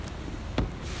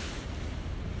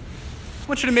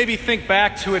want you to maybe think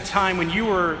back to a time when you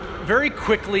were very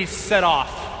quickly set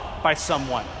off by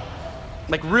someone.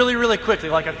 Like really, really quickly,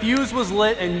 like a fuse was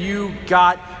lit and you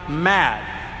got mad.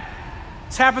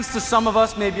 This happens to some of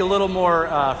us maybe a little more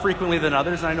frequently than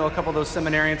others. And I know a couple of those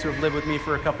seminarians who have lived with me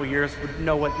for a couple years would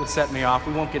know what would set me off.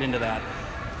 We won't get into that.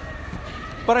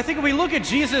 But I think if we look at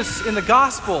Jesus in the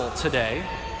gospel today,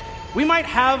 we might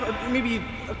have maybe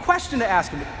a question to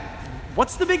ask him.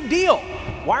 What's the big deal?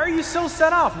 Why are you so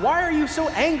set off? Why are you so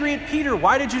angry at Peter?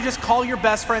 Why did you just call your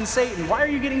best friend Satan? Why are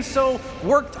you getting so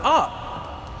worked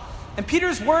up? And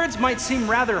Peter's words might seem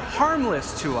rather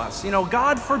harmless to us. You know,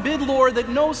 God forbid, Lord, that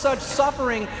no such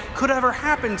suffering could ever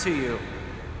happen to you.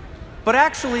 But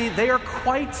actually, they are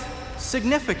quite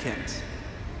significant.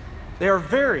 They are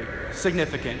very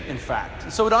significant, in fact.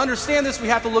 And so to understand this, we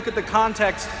have to look at the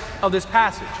context of this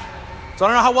passage. So I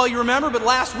don't know how well you remember, but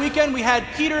last weekend we had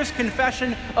Peter's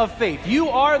confession of faith. You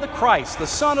are the Christ, the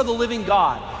Son of the living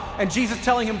God. And Jesus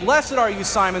telling him, blessed are you,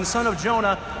 Simon, son of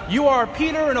Jonah. You are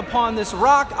Peter, and upon this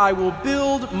rock I will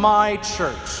build my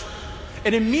church.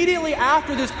 And immediately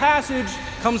after this passage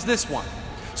comes this one.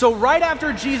 So right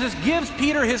after Jesus gives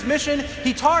Peter his mission,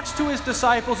 he talks to his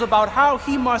disciples about how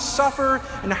he must suffer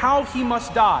and how he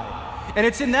must die. And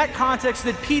it's in that context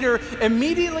that Peter,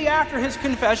 immediately after his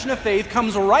confession of faith,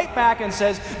 comes right back and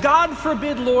says, God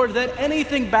forbid, Lord, that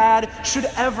anything bad should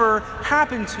ever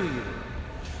happen to you.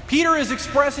 Peter is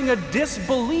expressing a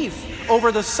disbelief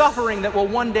over the suffering that will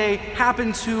one day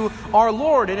happen to our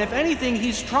Lord. And if anything,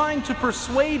 he's trying to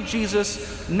persuade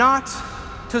Jesus not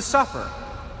to suffer.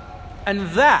 And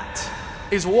that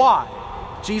is why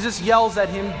Jesus yells at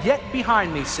him, get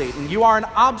behind me, Satan. You are an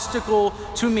obstacle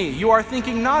to me. You are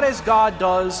thinking not as God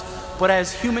does, but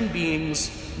as human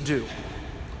beings do.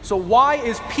 So why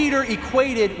is Peter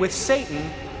equated with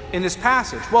Satan in this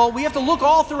passage? Well, we have to look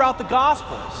all throughout the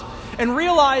Gospels and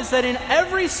realize that in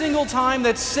every single time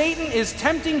that Satan is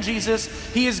tempting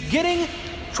Jesus, he is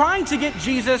trying to get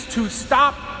Jesus to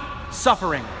stop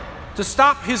suffering, to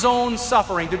stop his own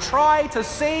suffering, to try to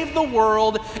save the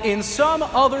world in some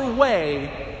other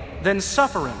way than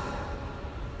suffering.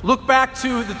 Look back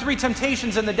to the 3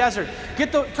 temptations in the desert.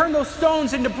 Turn those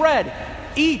stones into bread.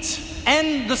 Eat,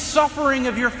 end the suffering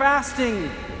of your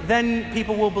fasting, then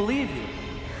people will believe you.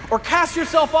 Or cast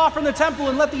yourself off from the temple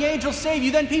and let the angels save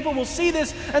you, then people will see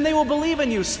this and they will believe in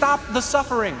you. Stop the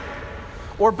suffering.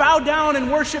 Or bow down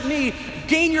and worship me.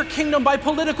 Gain your kingdom by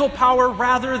political power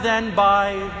rather than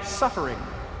by suffering.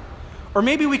 Or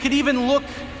maybe we could even look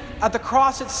at the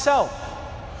cross itself.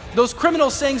 Those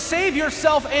criminals saying, save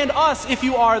yourself and us if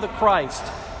you are the Christ.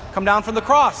 Come down from the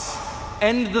cross.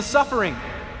 End the suffering.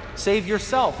 Save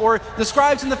yourself. Or the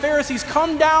scribes and the Pharisees,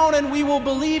 come down and we will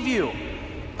believe you.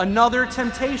 Another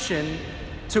temptation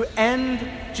to end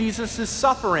Jesus'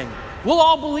 suffering. We'll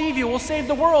all believe you. We'll save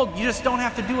the world. You just don't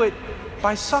have to do it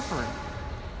by suffering.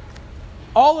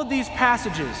 All of these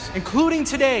passages, including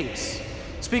today's,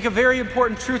 speak a very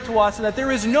important truth to us, and that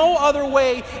there is no other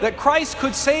way that Christ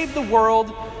could save the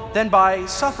world than by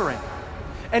suffering.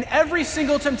 And every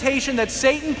single temptation that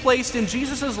Satan placed in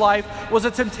Jesus' life was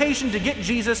a temptation to get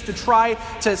Jesus to try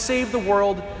to save the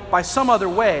world by some other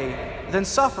way than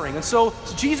suffering. And so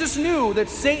Jesus knew that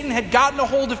Satan had gotten a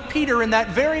hold of Peter in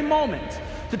that very moment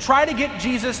to try to get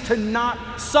Jesus to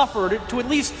not suffer, to at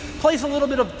least place a little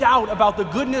bit of doubt about the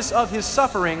goodness of his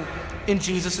suffering in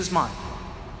Jesus' mind.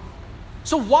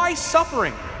 So why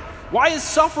suffering? Why is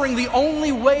suffering the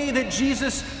only way that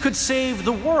Jesus could save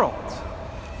the world?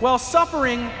 Well,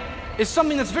 suffering is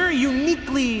something that's very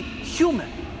uniquely human,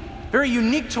 very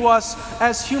unique to us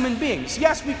as human beings.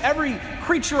 Yes, every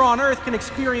creature on earth can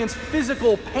experience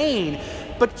physical pain,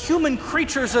 but human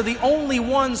creatures are the only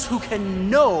ones who can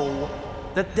know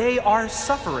that they are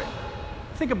suffering.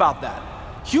 Think about that.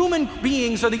 Human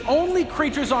beings are the only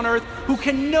creatures on earth who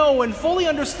can know and fully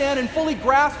understand and fully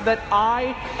grasp that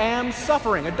I am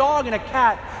suffering. A dog and a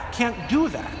cat can't do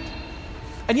that.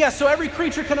 And yes, so every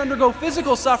creature can undergo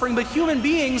physical suffering, but human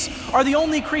beings are the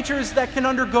only creatures that can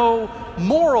undergo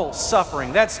moral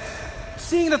suffering. That's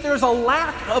seeing that there's a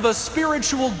lack of a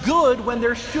spiritual good when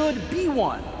there should be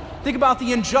one. Think about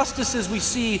the injustices we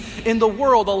see in the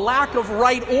world, a lack of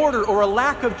right order or a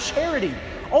lack of charity.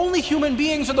 Only human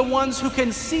beings are the ones who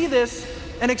can see this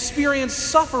and experience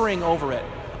suffering over it.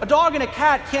 A dog and a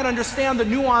cat can't understand the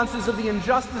nuances of the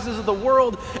injustices of the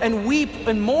world and weep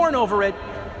and mourn over it.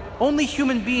 Only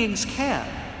human beings can.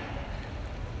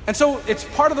 And so it's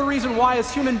part of the reason why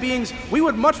as human beings, we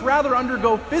would much rather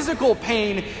undergo physical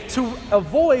pain to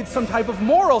avoid some type of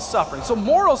moral suffering. So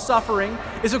moral suffering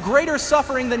is a greater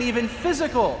suffering than even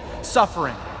physical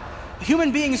suffering.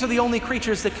 Human beings are the only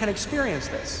creatures that can experience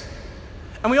this.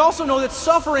 And we also know that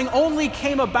suffering only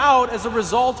came about as a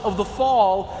result of the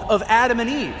fall of Adam and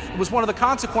Eve. It was one of the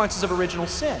consequences of original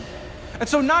sin. And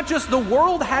so not just the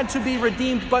world had to be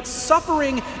redeemed, but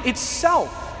suffering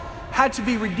itself had to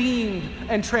be redeemed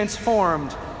and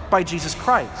transformed by Jesus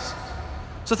Christ.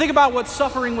 So think about what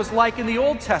suffering was like in the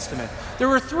Old Testament. There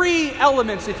were three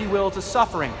elements, if you will, to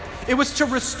suffering. It was to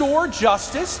restore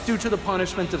justice due to the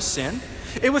punishment of sin.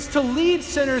 It was to lead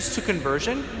sinners to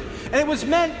conversion. And it was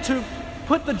meant to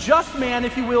put the just man,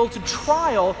 if you will, to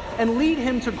trial and lead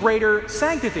him to greater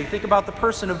sanctity. Think about the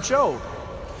person of Job.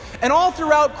 And all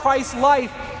throughout Christ's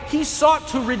life, he sought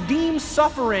to redeem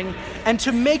suffering and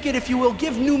to make it, if you will,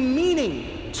 give new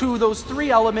meaning to those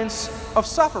three elements of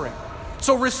suffering.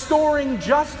 So restoring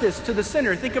justice to the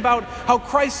sinner. Think about how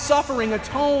Christ's suffering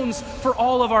atones for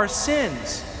all of our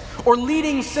sins. Or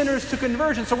leading sinners to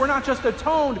conversion. So we're not just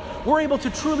atoned, we're able to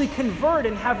truly convert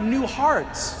and have new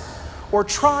hearts. Or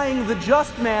trying the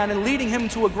just man and leading him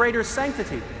to a greater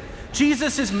sanctity.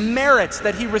 Jesus' merits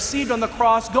that he received on the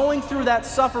cross, going through that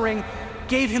suffering,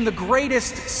 gave him the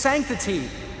greatest sanctity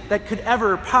that could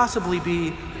ever possibly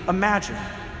be imagined.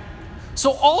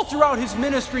 So all throughout his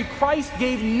ministry, Christ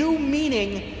gave new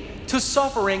meaning to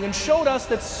suffering and showed us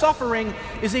that suffering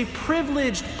is a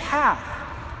privileged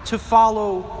path to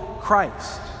follow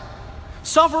Christ.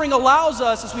 Suffering allows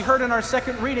us, as we heard in our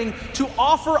second reading, to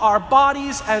offer our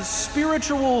bodies as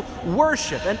spiritual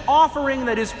worship, an offering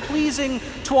that is pleasing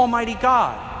to Almighty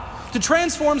God. To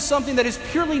transform something that is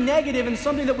purely negative and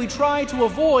something that we try to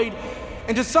avoid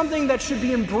into something that should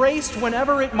be embraced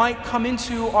whenever it might come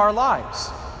into our lives.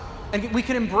 And we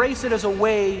can embrace it as a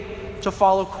way to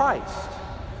follow Christ.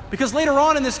 Because later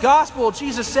on in this gospel,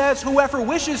 Jesus says, "Whoever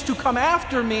wishes to come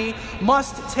after me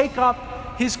must take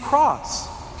up his cross."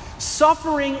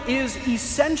 Suffering is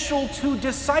essential to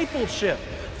discipleship.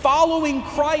 Following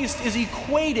Christ is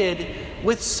equated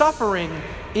with suffering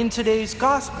in today's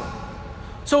gospel.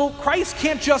 So Christ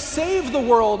can't just save the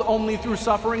world only through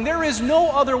suffering. There is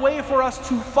no other way for us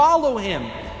to follow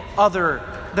him other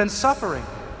than suffering.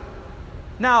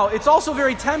 Now, it's also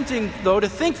very tempting, though, to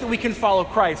think that we can follow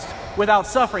Christ without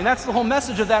suffering. That's the whole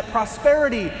message of that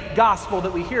prosperity gospel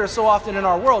that we hear so often in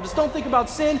our world. Just don't think about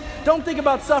sin, don't think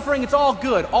about suffering, it's all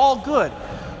good, all good.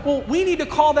 Well, we need to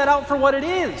call that out for what it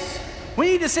is. We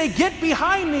need to say, "Get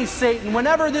behind me, Satan,"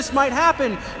 whenever this might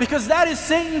happen, because that is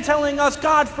Satan telling us,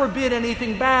 God forbid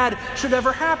anything bad should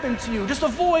ever happen to you. Just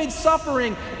avoid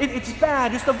suffering. It's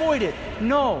bad, just avoid it.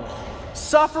 No.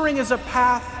 Suffering is a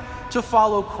path to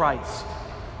follow Christ.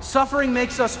 Suffering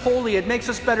makes us holy. It makes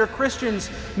us better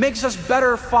Christians, makes us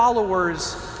better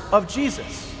followers of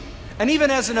Jesus. And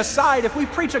even as an aside, if we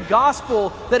preach a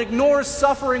gospel that ignores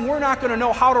suffering, we're not going to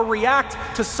know how to react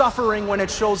to suffering when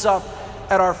it shows up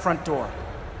at our front door.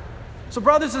 So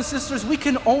brothers and sisters, we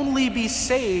can only be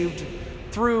saved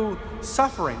through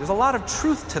suffering. There's a lot of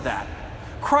truth to that.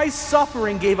 Christ's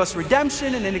suffering gave us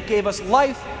redemption and it gave us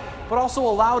life, but also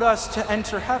allowed us to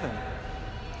enter heaven.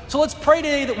 So let's pray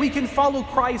today that we can follow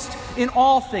Christ in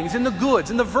all things, in the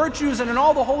goods, in the virtues, and in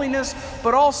all the holiness,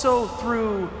 but also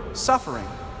through suffering,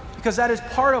 because that is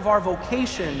part of our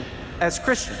vocation as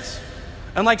Christians.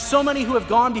 And like so many who have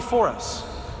gone before us,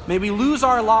 may we lose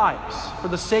our lives for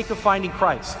the sake of finding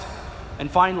Christ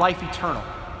and find life eternal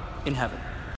in heaven.